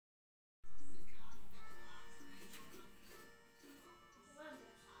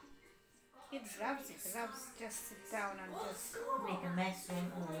Loves just sit down and just make a mess,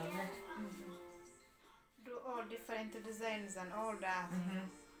 don't we? Love it. do all different designs and all that.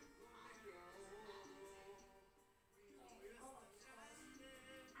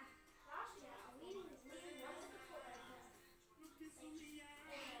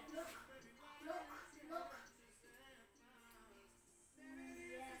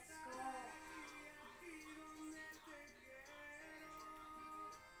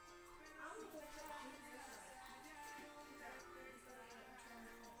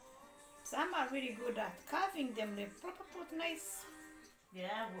 Some are really good at carving them. They proper put nice.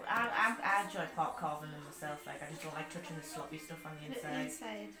 Yeah, I enjoy pot carving them myself. Like, I just don't like touching the sloppy stuff on the inside.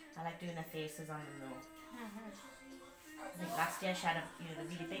 I like doing the faces on them though. I think last year she had the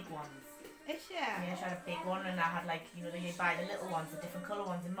really big ones. Yeah, she had a big one, and I had like you buy the little ones, the different colour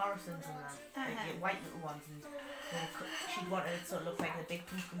ones in Morrison's and that, like the white little ones, and she wanted it so it looked like the big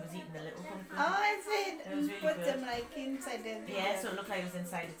pumpkin was eating the little pumpkin. Oh, I see. It was really put good. them like inside the so it looked like it was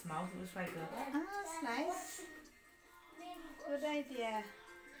inside its mouth. It was quite good. Oh, that's nice. Good idea.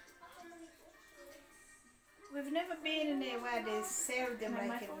 We've never been in there where they sell them My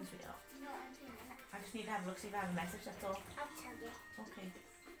like phone's really off. I just need to have a look, see if I have a message, that's all. I'll tell you. Okay.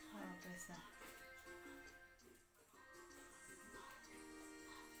 Oh, bless her.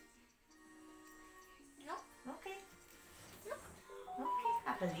 No. Okay. Okay, I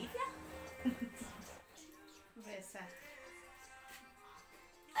believe you. Bless her.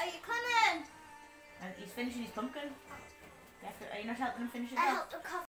 Are you coming? And he's finishing his pumpkin. Are you not helping him finish his I off? helped him carve